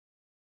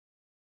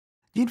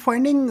Gene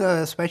finding,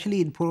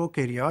 especially in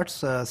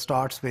prokaryotes,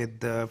 starts with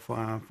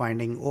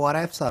finding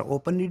ORFs or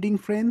open reading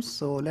frames.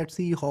 So let's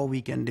see how we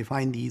can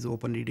define these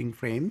open reading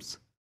frames.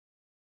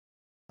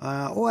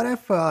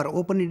 ORF or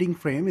open reading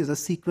frame is a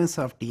sequence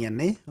of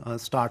DNA,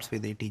 starts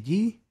with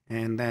ATG,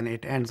 and then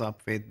it ends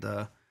up with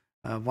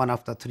one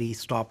of the three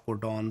stop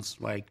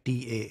codons like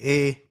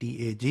TAA,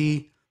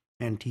 TAG,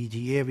 and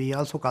TGA. We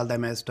also call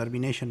them as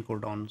termination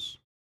codons.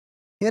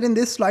 Here in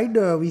this slide,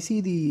 we see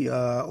the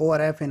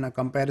ORF in a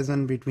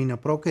comparison between a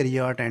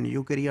prokaryote and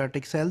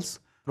eukaryotic cells.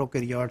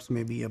 Prokaryotes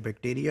may be a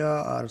bacteria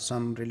or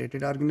some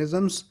related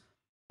organisms.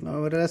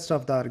 The rest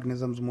of the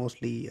organisms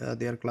mostly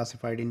they are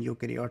classified in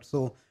eukaryotes.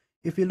 So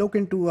if you look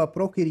into a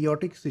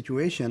prokaryotic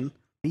situation,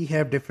 we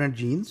have different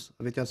genes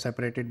which are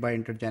separated by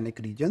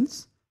intergenic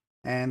regions,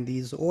 and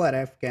these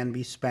ORF can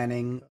be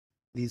spanning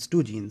these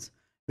two genes.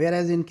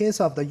 Whereas in case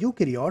of the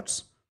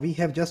eukaryotes, we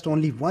have just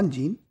only one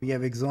gene. We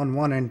have exon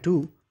 1 and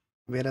 2,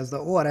 whereas the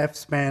ORF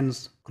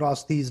spans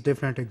across these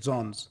different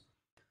exons.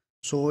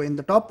 So in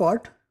the top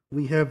part,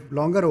 we have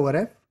longer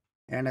ORF,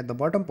 and at the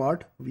bottom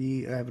part,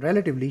 we have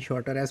relatively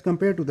shorter as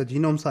compared to the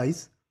genome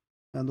size,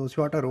 and those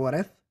shorter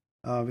ORF,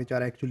 which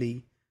are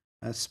actually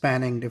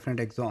spanning different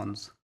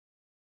exons.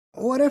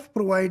 ORF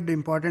provide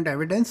important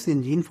evidence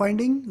in gene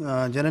finding.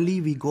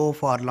 Generally, we go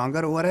for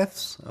longer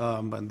ORFs,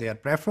 but they are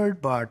preferred,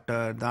 but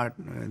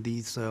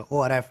these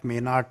ORF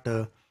may not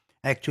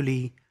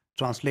actually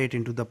translate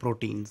into the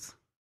proteins.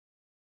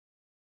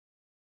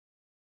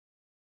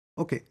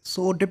 Okay,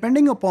 so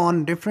depending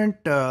upon different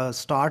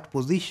start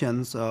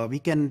positions, we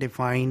can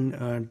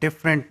define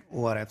different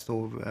ORFs.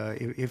 So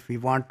if we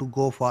want to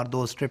go for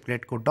those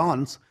triplet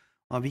codons,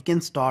 we can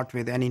start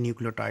with any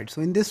nucleotide.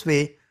 So in this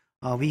way,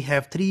 we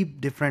have three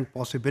different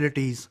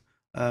possibilities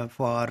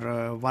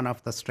for one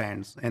of the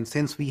strands. And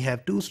since we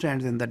have two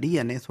strands in the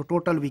DNA, so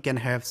total we can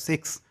have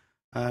six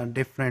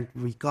different,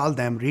 we call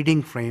them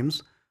reading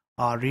frames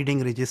or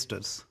reading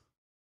registers.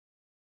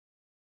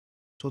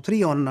 So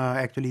three on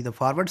actually the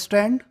forward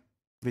strand,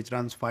 which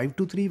runs 5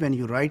 to 3. When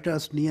you write a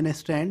DNA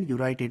strand, you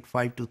write it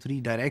 5 to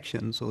 3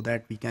 direction, so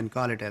that we can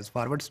call it as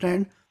forward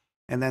strand.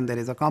 And then there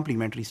is a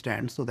complementary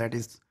strand, so that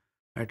is,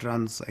 it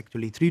runs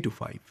actually 3 to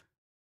 5.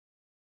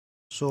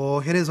 So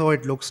here is how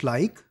it looks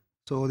like.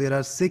 So there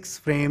are 6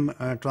 frame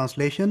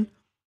translation.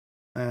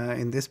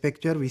 In this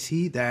picture, we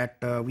see that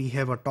we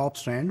have a top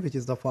strand, which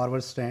is the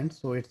forward strand.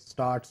 So it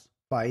starts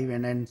 5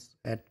 and ends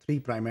at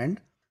 3'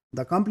 end.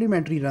 The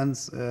complementary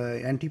runs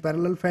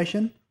anti-parallel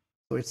fashion.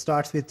 So it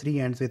starts with 3,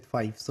 ends with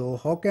 5. So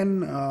how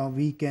can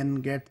we can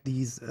get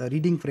these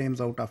reading frames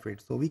out of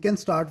it? So we can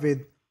start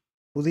with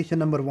position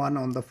number 1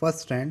 on the first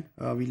strand.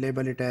 We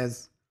label it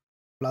as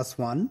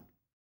 +1.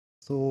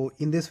 So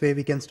in this way,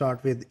 we can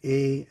start with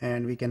A,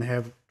 and we can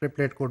have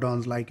triplet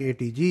codons like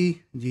ATG,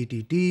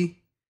 GTT,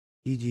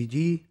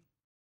 GGG,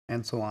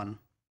 and so on.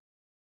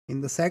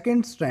 In the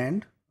second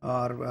strand,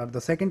 or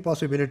the second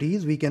possibility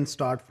is we can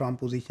start from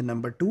position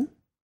number 2.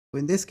 So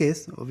in this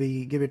case,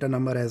 we give it a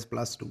number as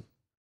 +2.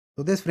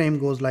 So this frame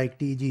goes like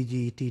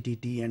TGG,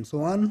 TTT, and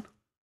so on.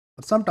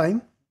 But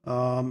sometime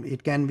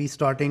it can be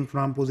starting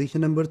from position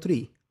number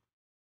 3.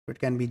 It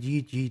can be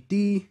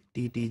GGT,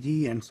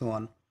 TTG, and so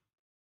on.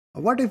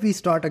 What if we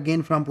start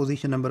again from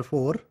position number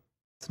 4?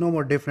 It's no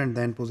more different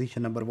than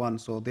position number 1.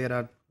 So there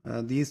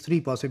are these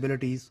three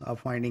possibilities of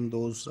finding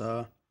those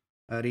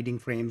reading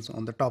frames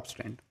on the top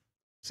strand.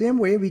 Same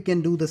way, we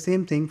can do the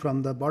same thing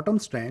from the bottom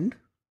strand.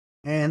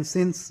 And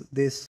since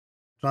this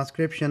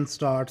transcription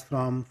starts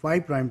from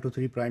 5' to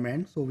 3'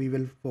 end, so we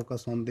will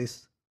focus on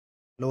this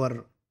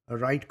lower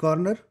right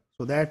corner.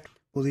 So that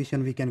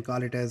position we can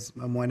call it as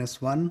a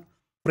 -1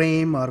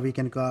 frame, or we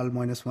can call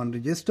 -1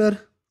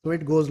 register. So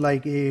it goes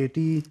like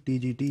AAT,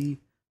 TGT,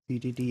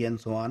 CTT, and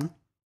so on.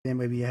 Same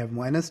way, we have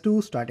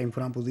 -2 starting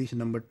from position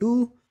number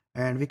 2,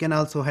 and we can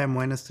also have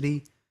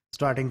 -3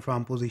 starting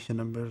from position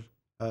number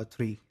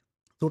 3.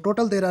 So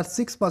total there are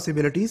 6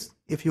 possibilities.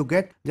 If you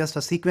get just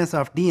a sequence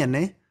of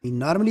DNA, we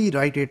normally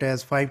write it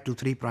as 5 to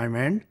 3'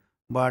 end,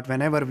 but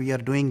whenever we are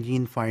doing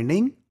gene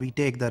finding, we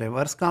take the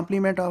reverse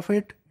complement of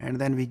it, and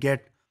then we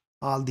get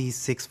all these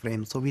 6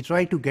 frames. So we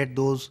try to get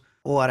those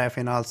ORF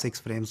in all 6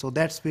 frames. So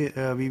that's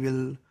we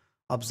will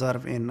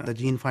observe in the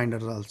gene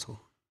finders also.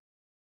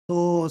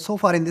 So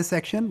far in this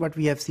section, what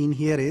we have seen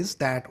here is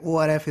that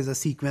ORF is a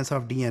sequence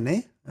of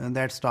DNA and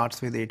that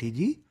starts with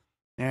ATG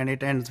and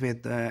it ends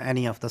with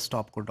any of the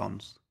stop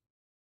codons.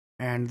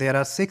 And there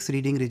are 6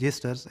 reading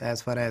registers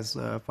as far as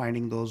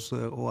finding those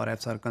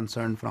ORFs are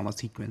concerned from a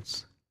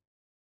sequence.